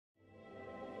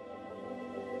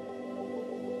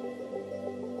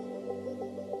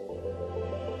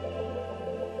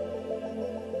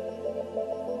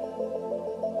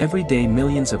Every day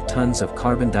millions of tons of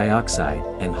carbon dioxide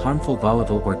and harmful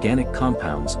volatile organic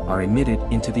compounds are emitted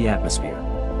into the atmosphere.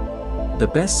 The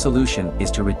best solution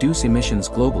is to reduce emissions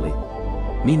globally.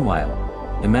 Meanwhile,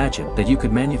 imagine that you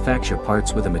could manufacture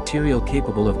parts with a material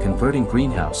capable of converting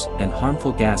greenhouse and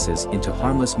harmful gases into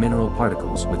harmless mineral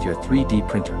particles with your 3D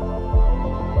printer.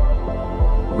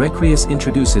 RECREUS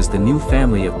introduces the new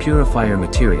family of purifier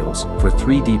materials for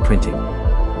 3D printing: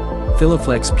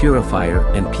 Filaflex Purifier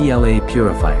and PLA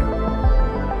Purifier.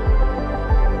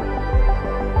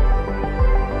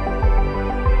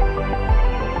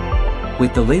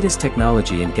 With the latest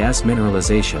technology in gas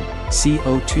mineralization,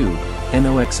 CO2,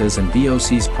 NOx's and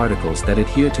VOC's particles that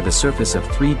adhere to the surface of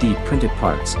 3D printed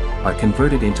parts are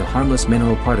converted into harmless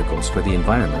mineral particles for the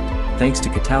environment, thanks to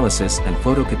catalysis and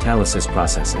photocatalysis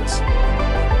processes.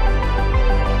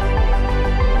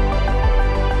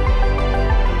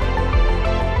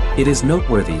 It is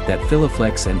noteworthy that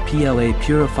Filaflex and PLA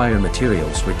Purifier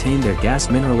materials retain their gas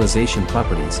mineralization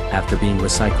properties after being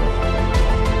recycled.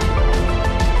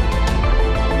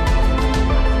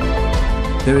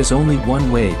 There is only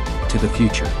one way to the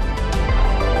future.